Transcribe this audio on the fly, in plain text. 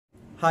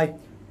Hi.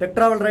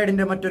 techtravelride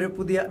മറ്റൊരു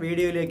പുതിയ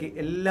വീഡിയോയിലേക്ക്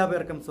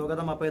എല്ലാവർക്കും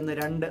സ്വാഗതം. അപ്പോൾ ഇന്ന്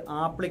രണ്ട്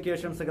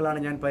ആപ്ലിക്കേഷൻസുകളാണ്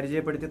ഞാൻ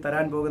പരിചയപ്പെടുത്തി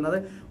തരാൻ പോകുന്നത്.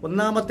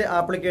 ഒന്നാമത്തെ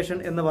ആപ്ലിക്കേഷൻ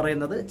എന്ന്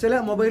പറയുന്നത് ചില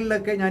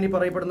മൊബൈലിലൊക്കെ ഞാൻ ഈ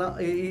പറയപ്പെടുന്ന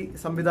ഈ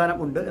സംവിധാനം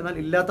ഉണ്ട്, എന്നാൽ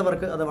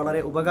ഇല്ലാത്തവർക്ക് അത്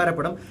വളരെ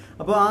ഉപകാരപ്പെടും.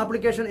 അപ്പോൾ ആ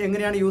ആപ്ലിക്കേഷൻ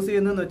എങ്ങനെയാണ് യൂസ്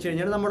ചെയ്യുന്നതെന്ന് വെച്ച്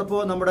കഴിഞ്ഞാൽ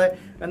നമ്മളിപ്പോൾ നമ്മുടെ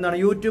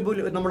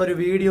യൂട്യൂബിൽ നമ്മളൊരു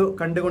വീഡിയോ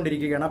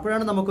കണ്ടുകൊണ്ടിരിക്കുകയാണ്.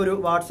 അപ്പോഴാണ് നമുക്കൊരു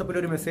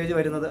വാട്സപ്പിൽ ഒരു മെസ്സേജ്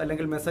വരുന്നത്,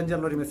 അല്ലെങ്കിൽ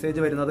മെസ്സഞ്ചറിൽ ഒരു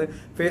മെസ്സേജ് വരുന്നത്,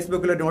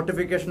 ഫേസ്ബുക്കിൽ ഒരു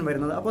നോട്ടിഫിക്കേഷൻ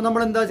വരുന്നത്. അപ്പോൾ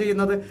നമ്മൾ എന്താ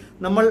ചെയ്യുന്നത്,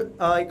 നമ്മൾ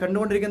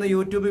കണ്ടുകൊണ്ടിരിക്കുന്ന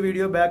യൂട്യൂബ്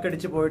വീഡിയോ ബാക്ക്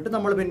അടിച്ച് പോയിട്ട്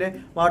നമ്മൾ പിന്നെ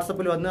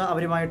വാട്സപ്പിൽ വന്ന്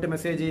അവരുമായിട്ട്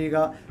മെസ്സേജ് ചെയ്യുക,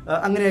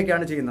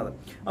 അങ്ങനെയൊക്കെയാണ് ചെയ്യുന്നത്.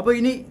 അപ്പോൾ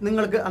ഇനി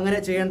നിങ്ങൾക്ക് അങ്ങനെ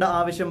ചെയ്യേണ്ട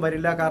ആവശ്യം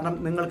വരില്ല. കാരണം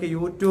നിങ്ങൾക്ക്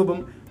യൂട്യൂബും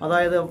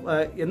അതായത്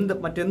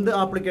മറ്റെന്ത്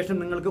ആപ്ലിക്കേഷൻ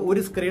നിങ്ങൾക്ക്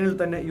ഒരു സ്ക്രീനിൽ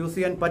തന്നെ യൂസ്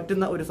ചെയ്യാൻ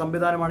പറ്റുന്ന ഒരു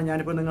സംവിധാനമാണ്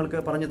ഞാനിപ്പോൾ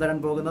നിങ്ങൾക്ക് പറഞ്ഞു തരാൻ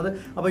പോകുന്നത്.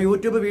 അപ്പോൾ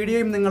യൂട്യൂബ്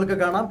വീഡിയോയും നിങ്ങൾക്ക്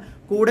കാണാം,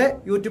 കൂടെ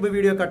യൂട്യൂബ്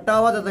വീഡിയോ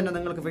കട്ടാവാതെ തന്നെ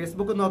നിങ്ങൾക്ക്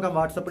ഫേസ്ബുക്കിൽ നോക്കാം,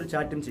 വാട്സപ്പിൽ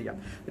ചാറ്റും ചെയ്യാം.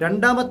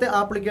 രണ്ടാമത്തെ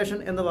ആപ്ലിക്കേഷൻ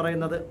എന്ന്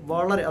പറയുന്നത്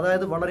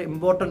വളരെ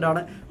ഇമ്പോർട്ടൻ്റ്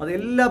ആണ്. അത്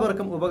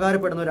എല്ലാവർക്കും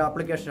ഉപകാരപ്പെടുന്ന ഒരു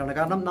ആപ്ലിക്കേഷനാണ്.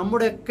 കാരണം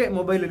നമ്മുടെയൊക്കെ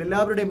മൊബൈലിൽ,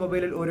 എല്ലാവരുടെയും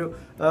മൊബൈലിൽ ഒരു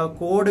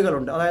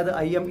കോഡുകളുണ്ട്. അതായത്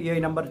IMEI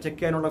നമ്പർ ചെക്ക്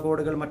ചെയ്യാനുള്ള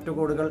കോഡുകൾ, മറ്റു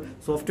കോഡുകൾ,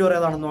 സോഫ്റ്റ്വെയർ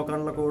ഏതാണെന്ന്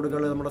നോക്കാനുള്ള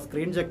കോഡുകൾ, നമ്മുടെ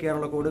സ്ക്രീൻ ചെക്ക്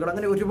ചെയ്യാനുള്ള കോഡുകൾ,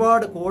 അങ്ങനെ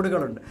ഒരുപാട്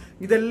കോഡുകളുണ്ട്.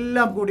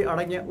 ഇതെല്ലാം കൂടി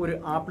അടങ്ങിയ ഒരു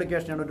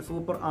ആപ്ലിക്കേഷനാണ്, ഒരു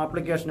സൂപ്പർ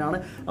ആപ്ലിക്കേഷനാണ്.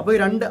 അപ്പോൾ ഈ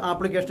രണ്ട്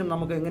ആപ്ലിക്കേഷനും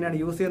നമുക്ക് എങ്ങനെയാണ്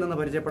യൂസ് ചെയ്യുന്നതെന്ന്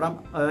പരിചയപ്പെടാം,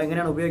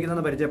 എങ്ങനെയാണ്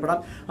ഉപയോഗിക്കുന്നതെന്ന് പരിചയപ്പെടാം.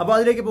 അപ്പോൾ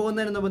അതിലേക്ക്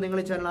പോകുന്നതിന് മുമ്പ്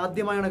നിങ്ങൾ ഈ ചാനൽ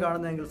ആദ്യമായാണ്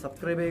കാണുന്നതെങ്കിൽ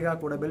സബ്സ്ക്രൈബ് ചെയ്യുക,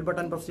 കൂടെ ബെൽ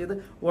ബട്ടൺ പ്രസ് ചെയ്ത്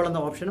ഓൾ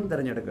എന്ന ഓപ്ഷനും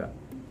തിരഞ്ഞെടുക്കുക.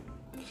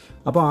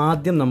 അപ്പോൾ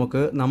ആദ്യം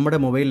നമുക്ക് നമ്മുടെ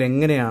മൊബൈലിൽ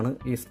എങ്ങനെയാണ്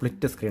ഈ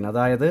സ്പ്ലിറ്റ് സ്ക്രീൻ,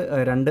 അതായത്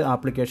രണ്ട്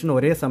ആപ്ലിക്കേഷൻ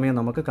ഒരേ സമയം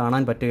നമുക്ക്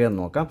കാണാൻ പറ്റുകയെന്ന്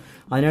നോക്കാം.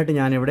 അതിനായിട്ട്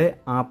ഞാനിവിടെ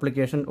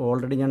ആപ്ലിക്കേഷൻ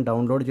ഓൾറെഡി ഞാൻ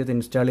ഡൗൺലോഡ് ചെയ്ത്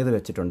ഇൻസ്റ്റാൾ ചെയ്ത്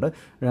വെച്ചിട്ടുണ്ട്.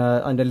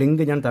 അതിൻ്റെ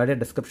ലിങ്ക് ഞാൻ താഴെ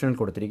ഡിസ്ക്രിപ്ഷനിൽ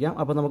കൊടുത്തിരിക്കാം.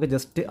 അപ്പോൾ നമുക്ക്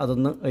ജസ്റ്റ്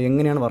അതൊന്ന്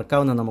എങ്ങനെയാണ്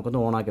വർക്കാവുന്നത്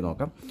നമുക്കൊന്ന് ഓണാക്കി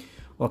നോക്കാം.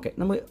 ഓക്കെ,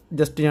 നമ്മൾ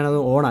ജസ്റ്റ് ഞാനത്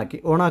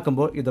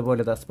ഓണാക്കുമ്പോൾ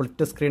ഇതുപോലെ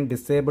സ്പ്ലിറ്റ് സ്ക്രീൻ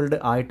ഡിസേബിൾഡ്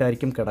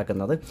ആയിട്ടായിരിക്കും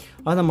കിടക്കുന്നത്.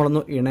 അത്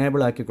നമ്മളൊന്ന്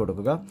ഇണേബിൾ ആക്കി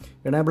കൊടുക്കുക.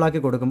 ഇണേബിൾ ആക്കി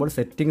കൊടുക്കുമ്പോൾ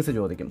സെറ്റിങ്സ്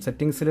ചോദിക്കും.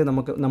 സെറ്റിങ്സിൽ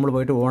നമ്മൾ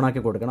പോയിട്ട്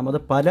ഓണാക്കി കൊടുക്കണം. അത്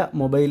പല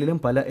മൊബൈലിലും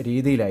പല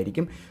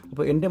രീതിയിലായിരിക്കും.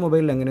 അപ്പോൾ എൻ്റെ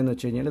മൊബൈലിൽ എങ്ങനെയെന്ന്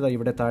വെച്ച് കഴിഞ്ഞാൽ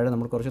ഇവിടെ താഴെ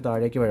നമ്മൾ കുറച്ച്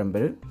താഴേക്ക്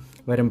വരുമ്പോൾ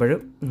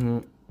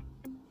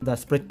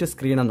സ്പ്ലിറ്റ്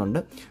സ്ക്രീൻ എന്നുണ്ട്.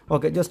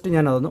 ഓക്കെ, ജസ്റ്റ്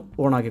ഞാൻ അതൊന്ന്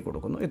ഓണാക്കി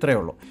കൊടുക്കുന്നു, ഇത്രയേ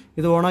ഉള്ളൂ.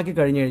 ഇത് ഓണാക്കി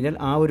കഴിഞ്ഞ് കഴിഞ്ഞാൽ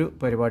ആ ഒരു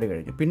പരിപാടി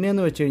കഴിഞ്ഞു.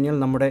 പിന്നെയെന്ന് വെച്ച് കഴിഞ്ഞാൽ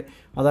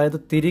അതായത്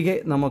തിരികെ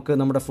നമുക്ക്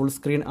നമ്മുടെ ഫുൾ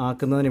സ്ക്രീൻ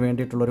ആക്കുന്നതിന്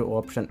വേണ്ടിയിട്ടുള്ളൊരു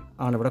ഓപ്ഷൻ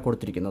ആണ് ഇവിടെ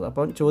കൊടുത്തിരിക്കുന്നത്.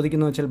 അപ്പോൾ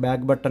ചോദിക്കുന്നത് വെച്ചാൽ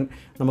ബാക്ക് ബട്ടൺ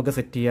നമുക്ക്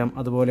സെറ്റ് ചെയ്യാം,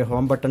 അതുപോലെ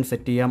ഹോം ബട്ടൺ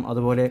സെറ്റ് ചെയ്യാം,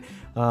 അതുപോലെ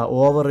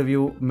ഓവർ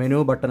റിവ്യൂ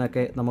മെനു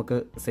ബട്ടണൊക്കെ നമുക്ക്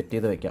സെറ്റ്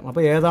ചെയ്ത് വയ്ക്കാം.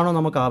 അപ്പോൾ ഏതാണോ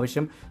നമുക്ക്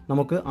ആവശ്യം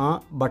നമുക്ക് ആ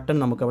ബട്ടൺ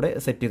നമുക്കവിടെ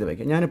സെറ്റ് ചെയ്ത്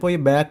വയ്ക്കാം. ഞാനിപ്പോൾ ഈ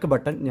ബാക്ക്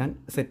ബട്ടൺ ഞാൻ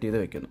സെറ്റ് ചെയ്ത്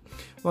വയ്ക്കുന്നു.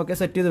 ഓക്കെ,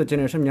 സെറ്റ് ചെയ്ത്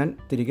വെച്ചതിന് ശേഷം ഞാൻ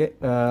തിരികെ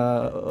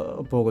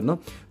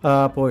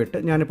പോയിട്ട്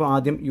ഞാനിപ്പോൾ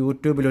ആദ്യം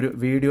യൂട്യൂബിലൊരു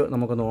വീഡിയോ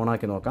നമുക്കൊന്ന്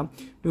ഓണാക്കി നോക്കാം.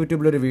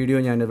 യൂട്യൂബിലൊരു വീഡിയോ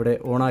ഞാനിവിടെ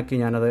ഓണാക്കി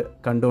ഞാനത്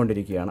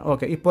കണ്ടുകൊണ്ടിരിക്കുകയാണ്.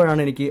 ഓക്കെ,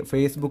 ഇപ്പോഴാണ് എനിക്ക്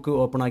ഫേസ്ബുക്ക്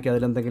ഓപ്പൺ ആക്കി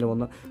അതിലെന്തെങ്കിലും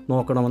ഒന്ന്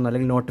നോക്കണമെന്ന്,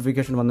 അല്ലെങ്കിൽ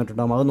നോട്ടിഫിക്കേഷൻ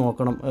വന്നിട്ടുണ്ടാകും, അത്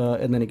നോക്കണം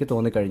എന്നെനിക്ക്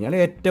തോന്നിക്കഴിഞ്ഞാൽ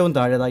ഏറ്റവും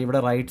താഴെ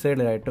ഇവിടെ റൈറ്റ്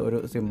സൈഡിലായിട്ട് ഒരു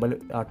സിമ്പിൾ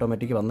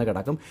ഓട്ടോമാറ്റിക് വന്ന്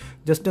കിടക്കും.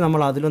 ജസ്റ്റ്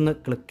നമ്മൾ അതിലൊന്ന്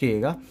ക്ലിക്ക്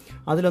ചെയ്യുക.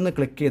 അതിലൊന്ന്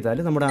ക്ലിക്ക് ചെയ്താൽ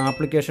നമ്മുടെ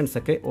ആപ്ലിക്കേഷൻസ്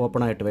ഒക്കെ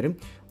ഓപ്പൺ ആയിട്ട് വരും.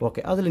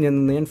 ഓക്കെ, അതിൽ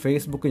ഞാൻ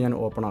ഫേസ്ബുക്ക് ഞാൻ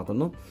ഓപ്പൺ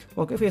ആക്കുന്നു.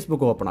 ഓക്കെ,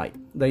 ഫേസ്ബുക്ക് ഓപ്പണായി.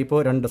 ഇപ്പോൾ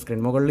രണ്ട്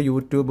സ്ക്രീൻ, മുകളിൽ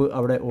യൂട്യൂബ്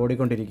അവിടെ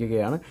ഓടിക്കൊണ്ടിരിക്കുകയാണ്.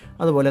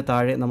 അതുപോലെ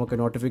താഴെ നമുക്ക്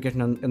നോട്ടിഫിക്കേഷൻ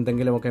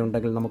എന്തെങ്കിലുമൊക്കെ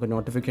ഉണ്ടെങ്കിൽ നമുക്ക്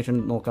നോട്ടിഫിക്കേഷൻ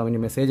നോക്കാം. ഇനി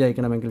മെസ്സേജ്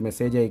അയക്കണമെങ്കിൽ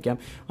മെസ്സേജ് അയക്കാം.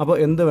 അപ്പോൾ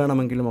എന്ത്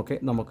വേണമെങ്കിലും ഒക്കെ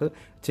നമുക്ക്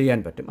ചെയ്യാൻ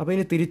പറ്റും. അപ്പോൾ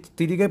ഇനി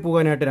തിരികെ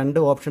പോകാനായിട്ട് രണ്ട്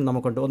ഓപ്ഷൻ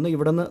നമുക്കുണ്ട്. ഒന്ന്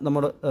ഇവിടെ നിന്ന്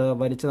നമ്മൾ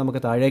വലിച്ച്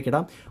നമുക്ക്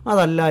താഴേക്കിടാം.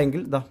 അതല്ല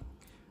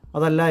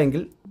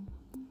എങ്കിൽ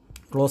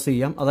ക്ലോസ്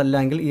ചെയ്യാം.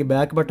 അതല്ലെങ്കിൽ ഈ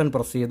ബാക്ക് ബട്ടൺ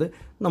പ്രസ് ചെയ്ത്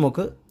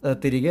നമുക്ക്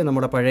തിരികെ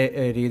നമ്മുടെ പഴയ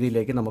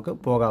രീതിയിലേക്ക് നമുക്ക്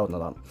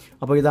പോകാവുന്നതാണ്.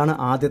 അപ്പോൾ ഇതാണ്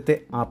ആദ്യത്തെ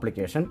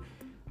ആപ്ലിക്കേഷൻ.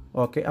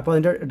 ഓക്കെ, അപ്പോൾ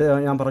അതിൻ്റെ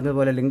ഞാൻ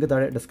പറഞ്ഞതുപോലെ ലിങ്ക്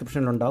താഴെ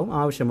ഡിസ്ക്രിപ്ഷനിലുണ്ടാവും,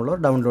 ആവശ്യമുള്ളവർ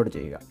ഡൗൺലോഡ്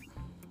ചെയ്യുക.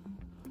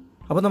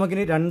 അപ്പോൾ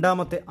നമുക്കിനി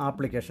രണ്ടാമത്തെ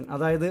ആപ്ലിക്കേഷൻ,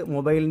 അതായത്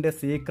മൊബൈലിൻ്റെ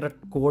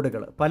സീക്രട്ട്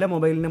കോഡുകൾ. പല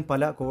മൊബൈലിനും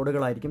പല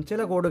കോഡുകളായിരിക്കും. ചില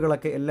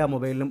കോഡുകളൊക്കെ എല്ലാ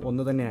മൊബൈലിനും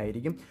ഒന്ന് തന്നെ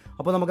ആയിരിക്കും.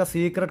 അപ്പോൾ നമുക്ക് ആ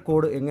സീക്രട്ട്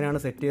കോഡ് എങ്ങനെയാണ്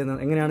സെറ്റ് ചെയ്യുന്നത്,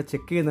 എങ്ങനെയാണ്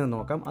ചെക്ക് ചെയ്യുന്നതെന്ന്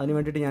നോക്കാം. അതിന്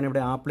വേണ്ടിയിട്ട്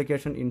ഞാനിവിടെ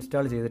ആപ്ലിക്കേഷൻ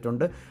ഇൻസ്റ്റാൾ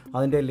ചെയ്തിട്ടുണ്ട്.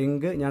 അതിൻ്റെ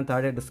ലിങ്ക് ഞാൻ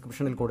താഴെ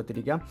ഡിസ്ക്രിപ്ഷനിൽ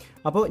കൊടുത്തിരിക്കാം.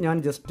 അപ്പോൾ ഞാൻ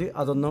ജസ്റ്റ്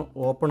അതൊന്ന്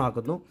ഓപ്പൺ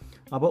ആക്കുന്നു.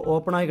 അപ്പോൾ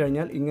ഓപ്പൺ ആയി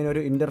കഴിഞ്ഞാൽ ഇങ്ങനെ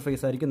ഒരു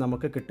ഇൻ്റർഫേസ് ആയിരിക്കും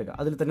നമുക്ക് കിട്ടുക.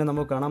 അതിൽ തന്നെ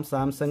നമുക്ക് കാണാം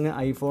സാംസങ്,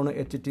 ഐഫോൺ,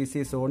 HTC,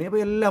 സോണി.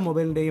 അപ്പോൾ എല്ലാ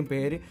മൊബൈലിൻ്റെയും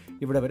പേര്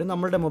ഇവിടെ വരും.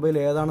 നമ്മളുടെ മൊബൈൽ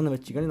ഏതാണെന്ന്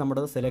വെച്ച് കഴിഞ്ഞാൽ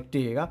നമ്മളത് സെലക്ട്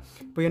ചെയ്യുക.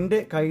 ഇപ്പോൾ എൻ്റെ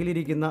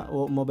കയ്യിലിരിക്കുന്ന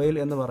മൊബൈൽ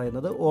എന്ന്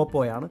പറയുന്നത്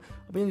ഓപ്പോയാണ്.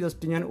 അപ്പോൾ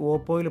ഞാൻ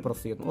ഓപ്പോയിൽ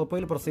പ്രസ് ചെയ്യുന്നു.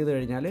 ഓപ്പോയിൽ പ്രസ് ചെയ്ത്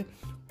കഴിഞ്ഞാൽ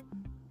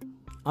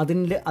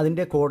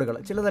അതിൻ്റെ കോഡുകൾ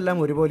ചിലതെല്ലാം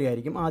ഒരുപോലെ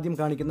ആയിരിക്കും. ആദ്യം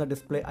കാണിക്കുന്ന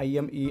ഡിസ്പ്ലേ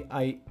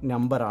IMEI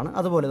നമ്പറാണ്.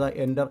 അതുപോലെ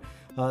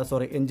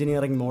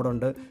എഞ്ചിനീയറിംഗ്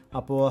മോഡുണ്ട്,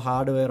 അപ്പോൾ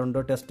ഹാർഡ്വെയർ ഉണ്ട്,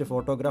 ടെസ്റ്റ്,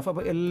 ഫോട്ടോഗ്രാഫ്,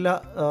 അപ്പോൾ എല്ലാം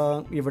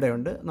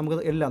ഇവിടെയുണ്ട്.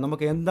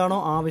 നമുക്ക് എന്താണോ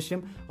ആവശ്യം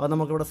അത്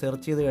നമുക്കിവിടെ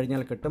സെർച്ച് ചെയ്ത്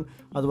കഴിഞ്ഞാൽ കിട്ടും.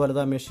 അതുപോലെ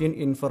മെഷീൻ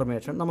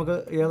ഇൻഫർമേഷൻ, നമുക്ക്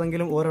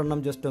ഏതെങ്കിലും ഒരെണ്ണം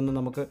ജസ്റ്റ് ഒന്ന്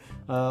നമുക്ക്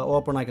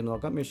ഓപ്പൺ ആക്കി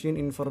നോക്കാം. Machine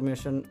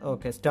information,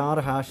 okay,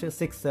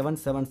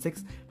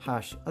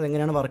 *6776#.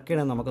 അതെങ്ങനെയാണ് വർക്ക്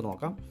ചെയ്യണമെന്ന് നമുക്ക്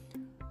നോക്കാം.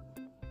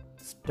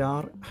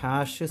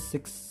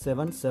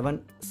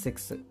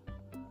 *#6776.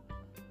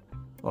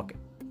 ഓക്കെ,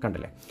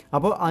 കണ്ടില്ലേ?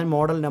 അപ്പോൾ ആ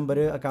മോഡൽ നമ്പർ,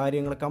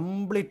 കാര്യങ്ങൾ,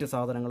 കംപ്ലീറ്റ്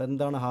സാധനങ്ങൾ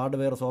എന്താണ്,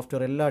 ഹാർഡ്വെയർ,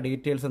 സോഫ്റ്റ്വെയർ, എല്ലാ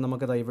ഡീറ്റെയിൽസും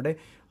നമുക്ക് ഇവിടെ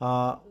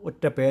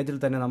ഒറ്റ പേജിൽ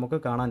തന്നെ നമുക്ക്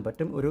കാണാൻ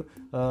പറ്റും, ഒരു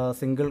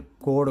സിംഗിൾ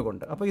കോഡ്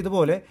കൊണ്ട്. അപ്പോൾ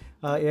ഇതുപോലെ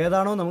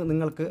ഏതാണോ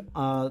നിങ്ങൾക്ക്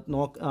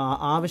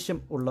ആവശ്യം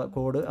ഉള്ള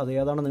കോഡ്, അത്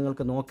ഏതാണോ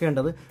നിങ്ങൾക്ക്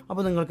നോക്കേണ്ടത്,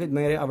 അപ്പോൾ നിങ്ങൾക്ക്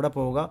നേരെ അവിടെ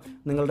പോവുക.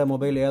 നിങ്ങളുടെ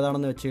മൊബൈൽ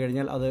ഏതാണെന്ന് വെച്ച്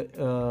കഴിഞ്ഞാൽ അത്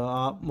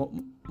ആ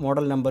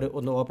മോഡൽ നമ്പർ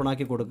ഒന്ന്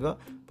ഓപ്പണാക്കി കൊടുക്കുക.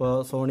 ഇപ്പോൾ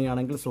സോണി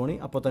ആണെങ്കിൽ സോണി,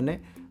 അപ്പോൾ തന്നെ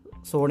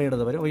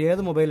സോണിയുടേത് വരും.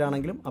 ഏത്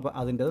മൊബൈലാണെങ്കിലും അപ്പോൾ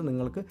അതിൻ്റെത്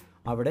നിങ്ങൾക്ക്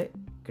അവിടെ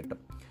കിട്ടും.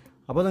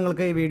 അപ്പോൾ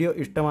നിങ്ങൾക്ക് ഈ വീഡിയോ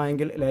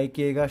ഇഷ്ടമായെങ്കിൽ ലൈക്ക്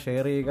ചെയ്യുക,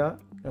 ഷെയർ ചെയ്യുക,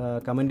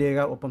 കമൻറ്റ്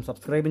ചെയ്യുക, ഒപ്പം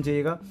സബ്സ്ക്രൈബും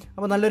ചെയ്യുക.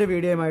 അപ്പോൾ നല്ലൊരു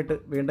വീഡിയോയുമായിട്ട്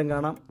വീണ്ടും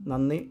കാണാം.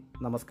 നന്ദി,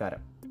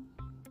 നമസ്കാരം.